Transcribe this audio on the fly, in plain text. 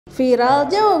Viral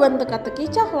jawaban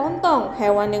teka-teki Cak Lontong,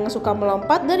 hewan yang suka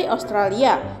melompat dari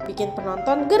Australia, bikin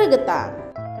penonton geregetan.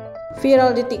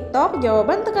 Viral di TikTok,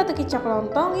 jawaban teka-teki Cak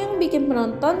Lontong yang bikin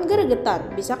penonton geregetan.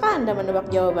 Bisakah Anda menebak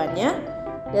jawabannya?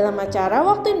 Dalam acara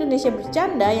Waktu Indonesia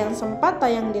Bercanda yang sempat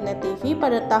tayang di Net TV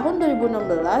pada tahun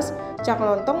 2016, Cak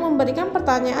Lontong memberikan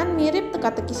pertanyaan mirip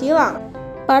teka-teki silang.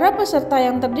 Para peserta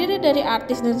yang terdiri dari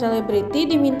artis dan selebriti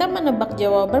diminta menebak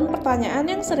jawaban pertanyaan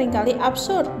yang seringkali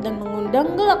absurd dan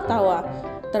mengundang gelak tawa.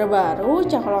 Terbaru,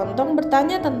 Cak Lontong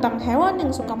bertanya tentang hewan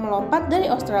yang suka melompat dari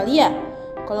Australia.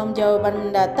 Kolom jawaban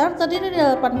mendatar terdiri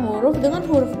dari 8 huruf dengan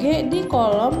huruf G di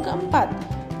kolom keempat.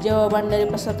 Jawaban dari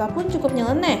peserta pun cukup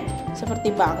nyeleneh,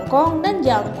 seperti bangkong dan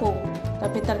jangkung.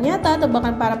 Tapi ternyata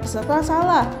tebakan para peserta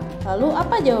salah. Lalu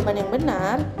apa jawaban yang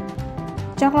benar?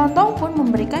 Cak Lontong pun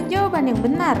memberikan jawaban yang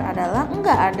benar adalah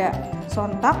enggak ada.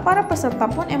 Sontak para peserta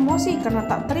pun emosi karena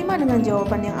tak terima dengan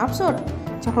jawaban yang absurd.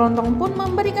 Cak Lontong pun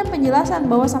memberikan penjelasan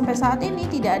bahwa sampai saat ini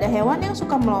tidak ada hewan yang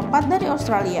suka melompat dari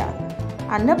Australia.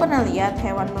 Anda pernah lihat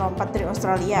hewan melompat dari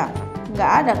Australia?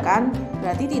 Enggak ada kan?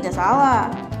 Berarti tidak salah.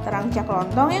 Terang Cak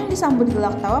Lontong yang disambut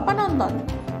gelak tawa penonton.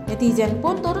 Netizen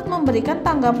pun turut memberikan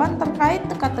tanggapan terkait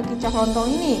teka-teki Cak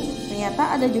Lontong ini.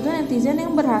 Ternyata ada juga netizen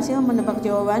yang berhasil menebak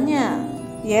jawabannya.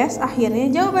 Yes, akhirnya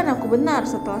jawaban aku benar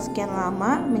setelah sekian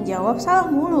lama menjawab salah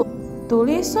mulu,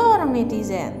 tulis seorang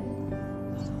netizen.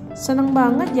 Seneng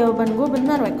banget jawaban gue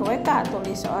benar WKWK,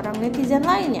 tulis seorang netizen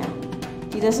lainnya.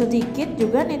 Tidak sedikit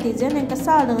juga netizen yang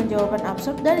kesal dengan jawaban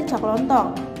absurd dari Cak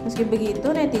Lontong. Meski begitu,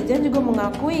 netizen juga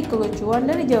mengakui kelucuan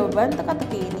dari jawaban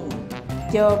teka-teki ini.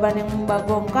 Jawaban yang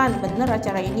membagongkan, bener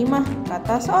acara ini mah,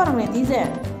 kata seorang netizen.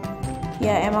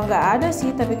 Ya emang gak ada sih,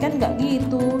 tapi kan gak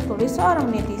gitu, tulis seorang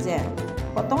netizen.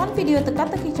 Potongan video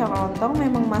teka-teki Cak Lontong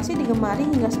memang masih digemari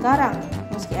hingga sekarang,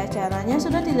 meski acaranya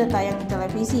sudah tidak tayang di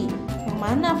televisi. Yang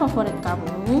mana favorit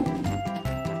kamu?